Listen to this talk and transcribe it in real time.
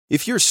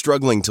If you're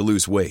struggling to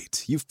lose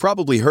weight, you've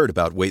probably heard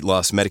about weight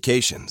loss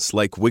medications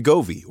like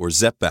Wegovy or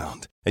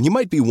Zepbound, and you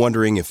might be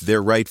wondering if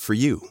they're right for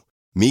you.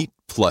 Meet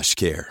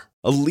PlushCare,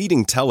 a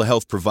leading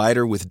telehealth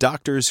provider with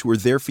doctors who are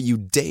there for you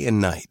day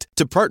and night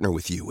to partner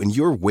with you in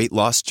your weight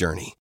loss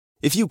journey.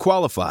 If you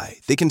qualify,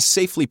 they can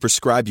safely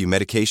prescribe you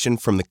medication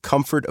from the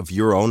comfort of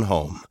your own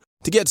home.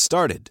 To get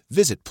started,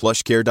 visit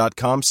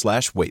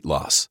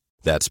plushcare.com/weightloss.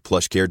 That's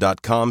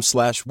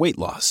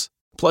plushcare.com/weightloss.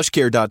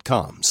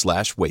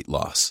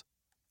 plushcare.com/weightloss.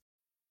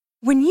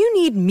 When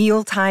you need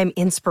mealtime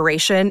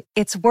inspiration,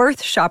 it's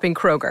worth shopping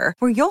Kroger,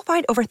 where you'll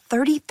find over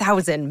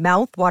 30,000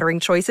 mouth-watering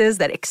choices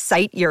that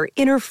excite your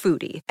inner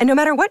foodie. And no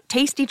matter what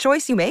tasty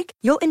choice you make,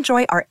 you'll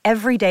enjoy our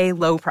everyday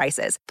low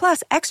prices,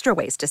 plus extra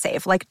ways to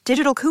save, like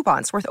digital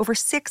coupons worth over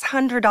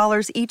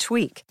 $600 each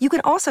week. You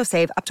can also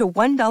save up to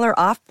 $1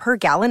 off per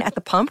gallon at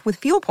the pump with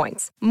fuel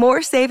points.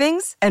 More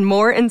savings and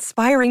more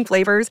inspiring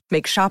flavors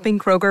make shopping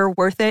Kroger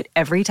worth it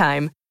every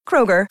time.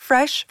 Kroger,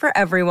 fresh for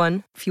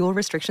everyone. Fuel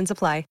restrictions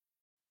apply.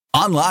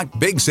 Unlock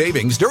big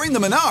savings during the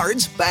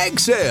Menards Bag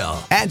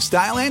Sale. Add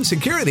style and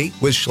security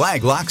with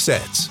Schlage lock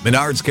sets.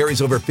 Menards carries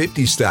over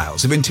 50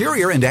 styles of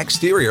interior and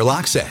exterior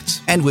lock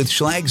sets. And with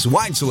Schlage's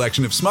wide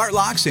selection of smart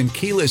locks and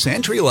keyless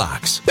entry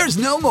locks, there's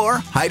no more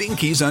hiding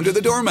keys under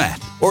the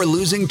doormat or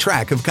losing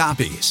track of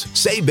copies.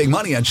 Save big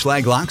money on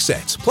Schlage lock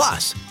sets.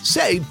 Plus,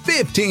 save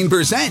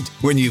 15%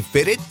 when you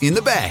fit it in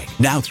the bag.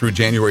 Now through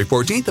January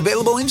 14th,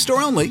 available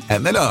in-store only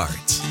at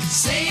Menards.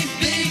 Save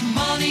big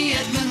money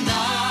at Menards.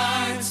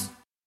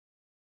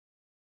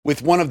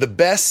 With one of the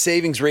best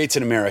savings rates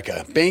in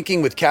America,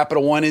 banking with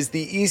Capital One is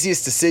the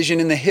easiest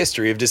decision in the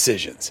history of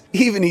decisions.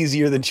 Even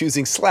easier than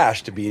choosing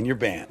Slash to be in your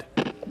band.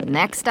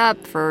 Next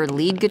up for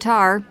lead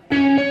guitar.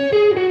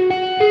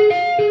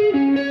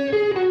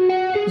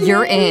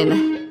 You're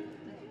in.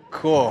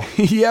 Cool.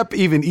 Yep,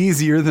 even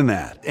easier than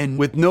that. And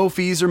with no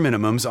fees or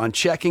minimums on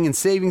checking and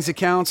savings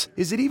accounts,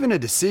 is it even a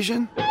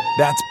decision?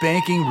 That's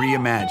banking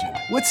reimagined.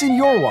 What's in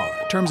your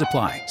wallet? Terms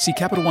apply. See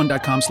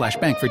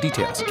CapitalOne.com/bank for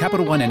details.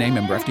 Capital One N.A.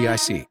 member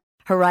FDIC.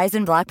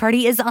 Horizon Block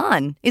Party is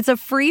on. It's a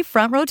free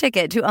front row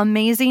ticket to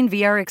amazing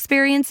VR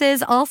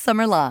experiences all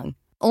summer long.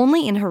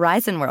 Only in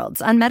Horizon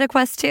Worlds on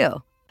MetaQuest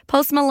 2.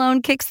 Post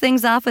Malone kicks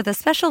things off with a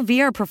special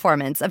VR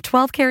performance of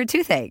 12 Karat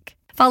Toothache,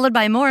 followed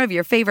by more of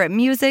your favorite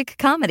music,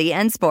 comedy,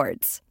 and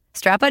sports.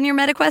 Strap on your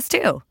MetaQuest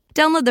 2.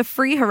 Download the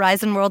free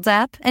Horizon Worlds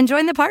app and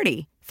join the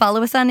party.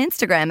 Follow us on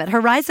Instagram at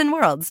Horizon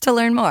Worlds to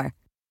learn more.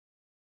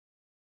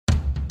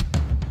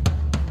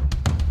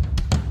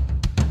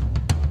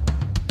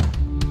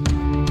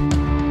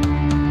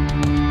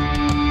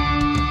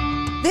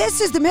 This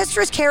is the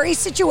Mistress Carrie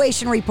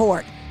Situation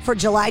Report for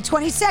July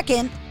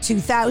 22nd,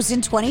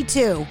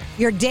 2022.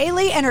 Your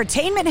daily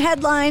entertainment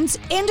headlines,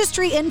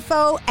 industry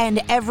info,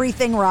 and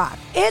everything rock.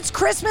 It's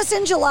Christmas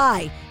in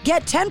July.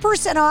 Get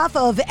 10% off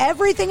of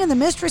everything in the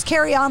Mistress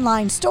Carrie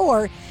online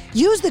store.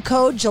 Use the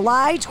code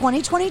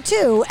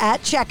July2022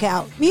 at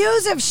checkout.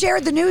 Muse have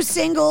shared the new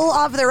single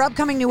off their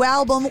upcoming new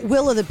album,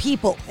 Will of the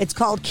People. It's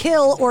called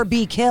Kill or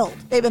Be Killed.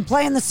 They've been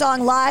playing the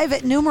song live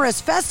at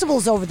numerous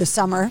festivals over the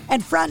summer,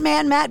 and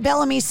frontman Matt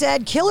Bellamy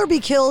said Kill or Be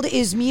Killed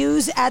is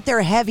Muse at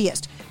their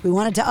heaviest. We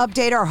wanted to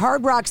update our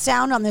hard rock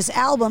sound on this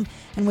album,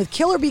 and with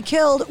Kill or Be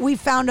Killed, we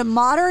found a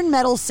modern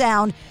metal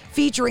sound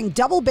featuring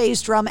double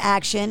bass drum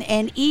action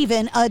and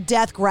even a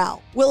death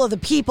growl. Will of the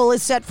People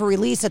is set for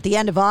release at the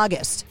end of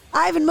August.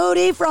 Ivan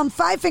Moody from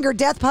Five Finger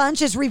Death Punch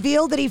has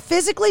revealed that he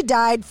physically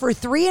died for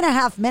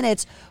 3.5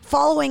 minutes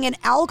following an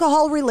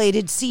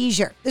alcohol-related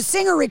seizure. The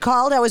singer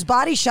recalled how his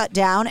body shut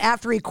down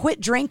after he quit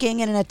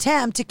drinking in an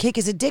attempt to kick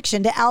his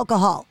addiction to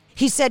alcohol.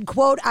 He said,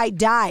 quote, "I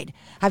died.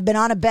 I've been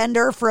on a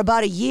bender for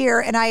about a year,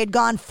 and I had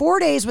gone 4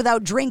 days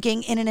without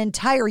drinking in an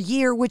entire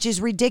year, which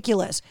is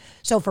ridiculous.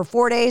 So for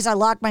 4 days, I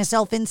locked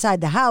myself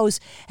inside the house,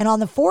 and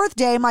on the 4th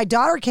day, my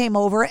daughter came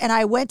over, and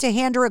I went to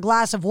hand her a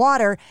glass of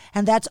water,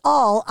 and that's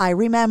all I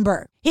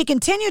remember." He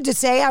continued to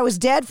say, "I was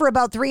dead for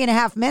about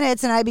 3.5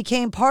 minutes, and I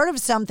became part of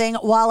something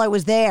while I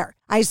was there.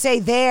 I say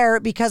there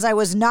because I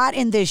was not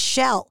in this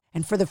shell,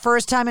 and for the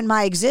first time in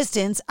my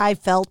existence, I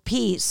felt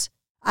peace."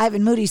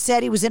 Ivan Moody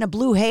said he was in a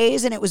blue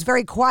haze and it was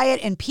very quiet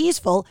and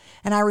peaceful,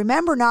 and I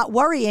remember not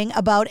worrying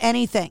about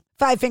anything.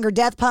 Five Finger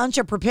Death Punch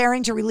are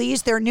preparing to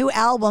release their new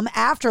album,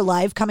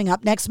 Afterlife, coming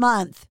up next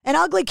month. And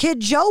Ugly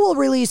Kid Joe will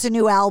release a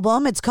new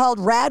album. It's called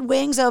Rad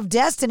Wings of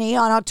Destiny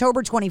on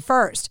October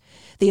 21st.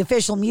 The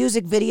official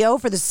music video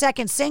for the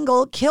second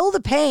single, Kill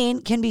the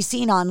Pain, can be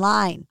seen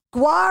online.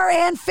 Gwar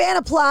and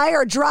Fanapply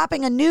are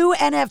dropping a new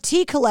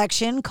NFT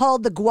collection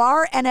called the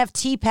Gwar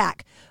NFT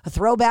Pack, a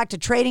throwback to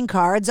trading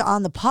cards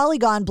on the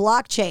Polygon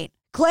blockchain.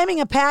 Claiming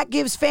a pack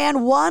gives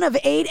fan one of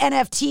 8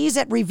 NFTs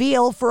at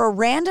reveal for a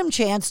random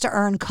chance to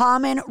earn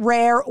common,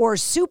 rare, or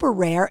super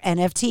rare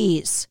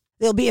NFTs.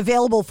 They'll be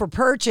available for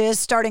purchase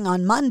starting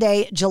on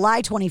Monday,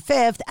 July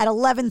 25th at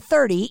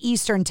 11:30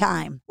 Eastern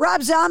Time.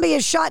 Rob Zombie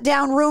has shot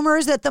down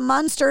rumors that the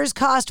Munsters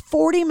cost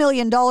 $40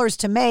 million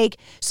to make,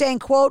 saying,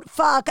 quote,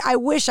 "Fuck, I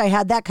wish I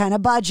had that kind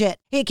of budget."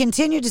 He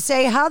continued to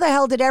say, how the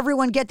hell did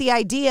everyone get the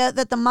idea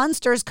that the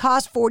Munsters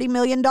cost $40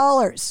 million?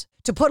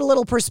 To put a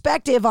little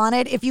perspective on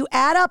it, if you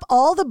add up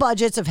all the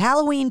budgets of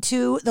Halloween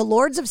 2, The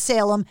Lords of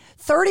Salem,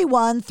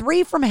 31,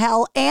 3 from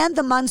Hell, and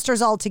The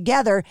Munsters all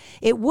together,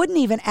 it wouldn't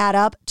even add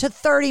up to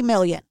 $30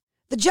 million.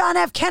 The John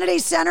F. Kennedy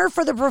Center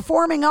for the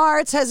Performing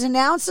Arts has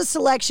announced a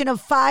selection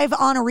of 5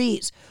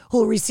 honorees who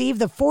will receive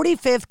the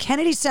 45th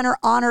Kennedy Center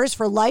Honors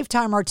for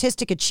Lifetime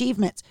Artistic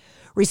Achievements.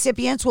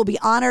 Recipients will be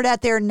honored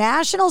at their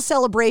National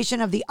Celebration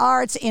of the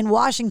Arts in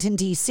Washington,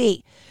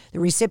 D.C. The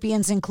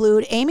recipients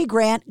include Amy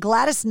Grant,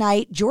 Gladys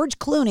Knight, George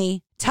Clooney,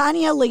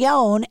 Tanya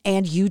Leone,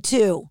 and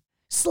U2.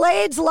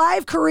 Slade's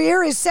live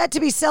career is set to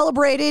be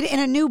celebrated in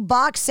a new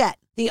box set.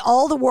 The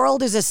All the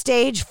World is a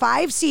Stage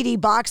 5-CD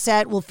box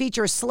set will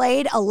feature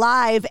Slade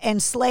Alive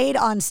and Slade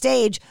on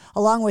Stage,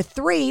 along with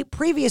 3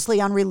 previously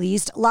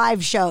unreleased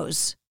live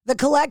shows. The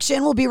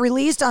collection will be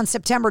released on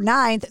September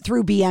 9th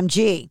through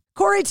BMG.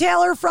 Corey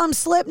Taylor from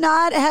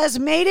Slipknot has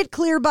made it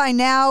clear by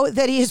now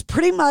that he is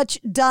pretty much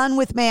done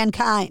with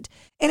mankind.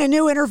 In a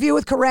new interview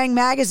with Kerrang!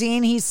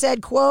 Magazine, he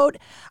said, quote,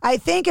 "I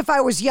think if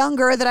I was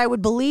younger that I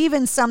would believe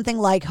in something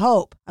like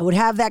hope. I would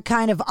have that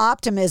kind of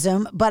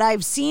optimism, but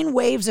I've seen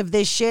waves of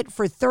this shit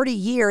for 30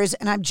 years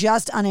and I'm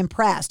just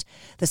unimpressed.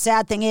 The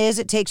sad thing is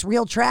it takes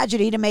real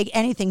tragedy to make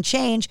anything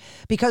change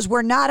because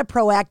we're not a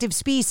proactive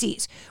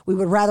species. We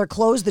would rather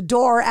close the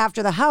door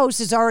after the house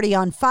is already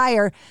on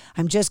fire.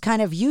 I'm just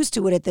kind of used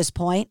to it at this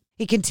point."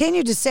 He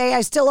continued to say,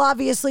 "I still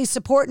obviously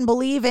support and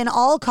believe in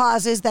all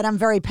causes that I'm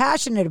very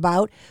passionate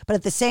about, but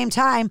at the same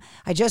time,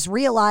 I just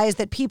realized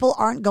that people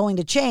aren't going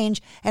to change,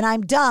 and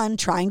I'm done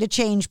trying to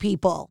change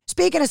people."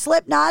 Speaking of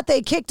Slipknot,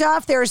 they kicked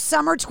off their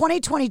summer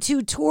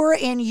 2022 tour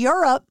in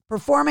Europe,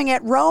 performing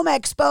at Rome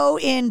Expo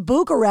in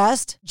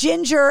Bucharest.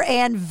 Ginger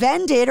and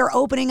Vended are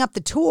opening up the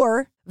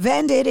tour.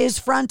 Vended is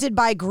fronted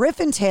by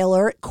Griffin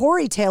Taylor,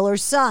 Corey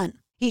Taylor's son.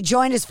 He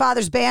joined his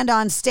father's band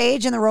on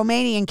stage in the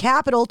Romanian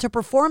capital to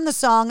perform the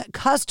song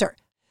Custer.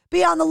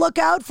 Be on the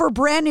lookout for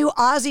brand new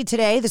Ozzy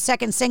today. The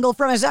second single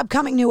from his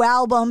upcoming new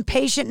album,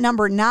 Patient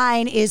Number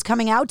 9, is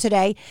coming out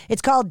today.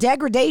 It's called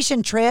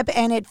Degradation Trip,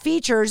 and it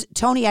features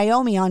Tony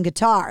Iommi on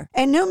guitar.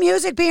 And new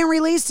music being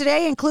released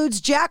today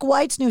includes Jack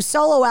White's new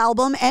solo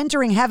album,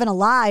 Entering Heaven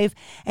Alive,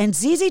 and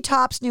ZZ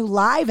Top's new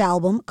live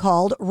album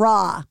called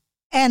Raw.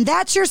 And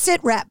that's your sit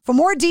rep. For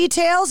more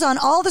details on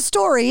all the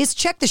stories,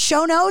 check the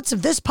show notes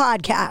of this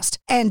podcast.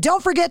 And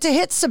don't forget to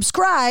hit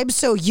subscribe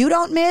so you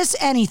don't miss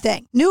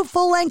anything. New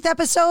full-length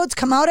episodes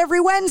come out every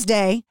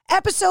Wednesday.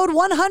 Episode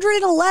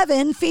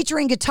 111,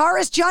 featuring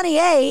guitarist Johnny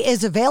A,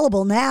 is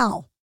available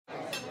now.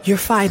 You're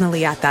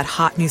finally at that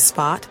hot new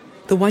spot,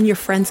 the one your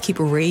friends keep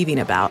raving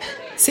about,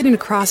 sitting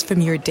across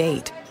from your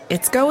date.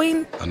 It's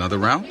going... Another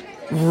round?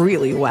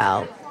 Really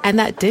well. And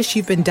that dish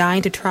you've been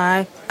dying to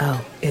try,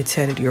 oh, it's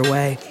headed your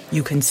way.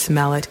 You can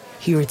smell it,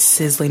 hear it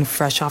sizzling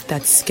fresh off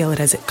that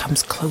skillet as it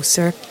comes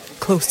closer,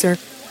 closer,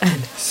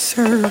 and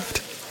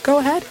served. Go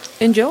ahead,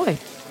 enjoy.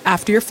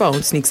 After your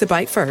phone sneaks a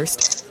bite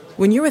first.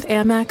 When you're with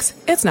Amex,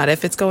 it's not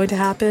if it's going to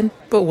happen,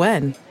 but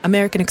when.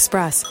 American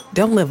Express.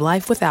 Don't live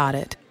life without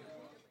it.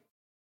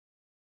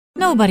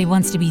 Nobody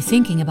wants to be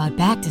thinking about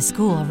back to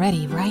school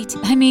already, right?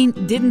 I mean,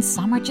 didn't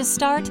summer just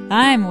start?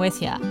 I'm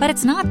with ya. But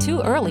it's not too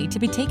early to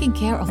be taking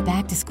care of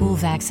back to school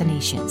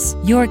vaccinations.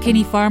 Your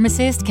Kinney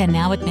pharmacist can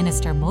now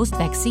administer most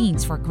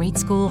vaccines for grade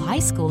school, high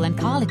school, and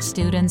college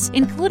students,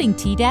 including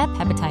Tdap,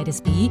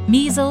 hepatitis B,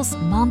 measles,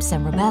 mumps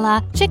and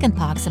rubella,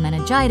 chickenpox and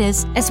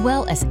meningitis, as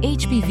well as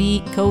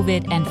HPV,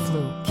 COVID, and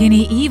flu.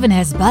 Kinney even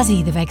has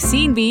Buzzy, the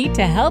vaccine bee,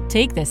 to help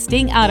take the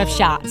sting out of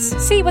shots.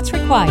 See what's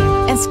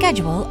required and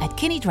schedule at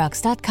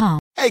KinneyDrugs.com.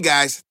 Hey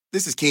guys,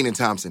 this is Kenan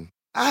Thompson.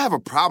 I have a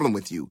problem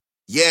with you.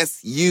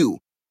 Yes, you.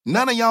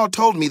 None of y'all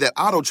told me that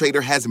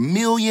AutoTrader has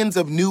millions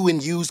of new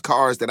and used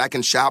cars that I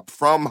can shop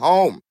from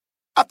home.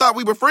 I thought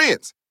we were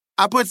friends.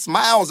 I put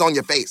smiles on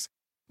your face,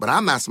 but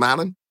I'm not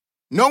smiling.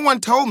 No one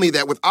told me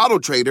that with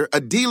AutoTrader,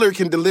 a dealer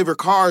can deliver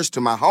cars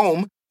to my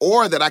home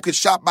or that I could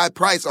shop by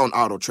price on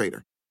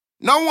AutoTrader.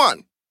 No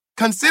one.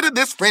 Consider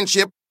this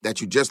friendship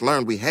that you just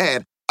learned we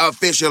had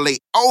officially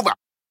over.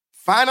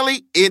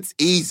 Finally, it's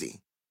easy.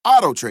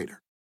 AutoTrader.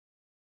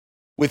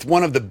 With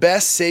one of the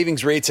best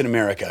savings rates in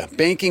America,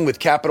 banking with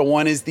Capital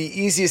One is the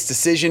easiest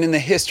decision in the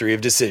history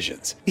of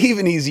decisions.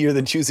 Even easier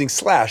than choosing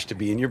Slash to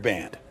be in your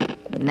band.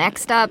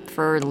 Next up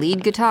for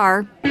lead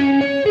guitar.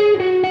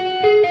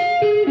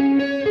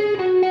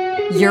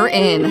 You're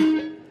in.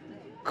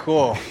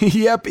 Cool.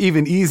 Yep,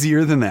 even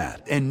easier than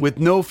that. And with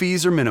no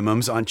fees or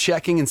minimums on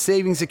checking and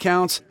savings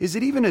accounts, is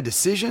it even a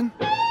decision?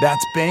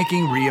 That's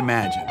banking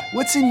reimagined.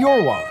 What's in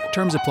your wallet?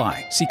 Terms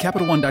apply. See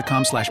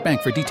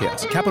CapitalOne.com/bank for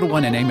details. Capital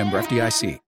One N.A. member FDIC.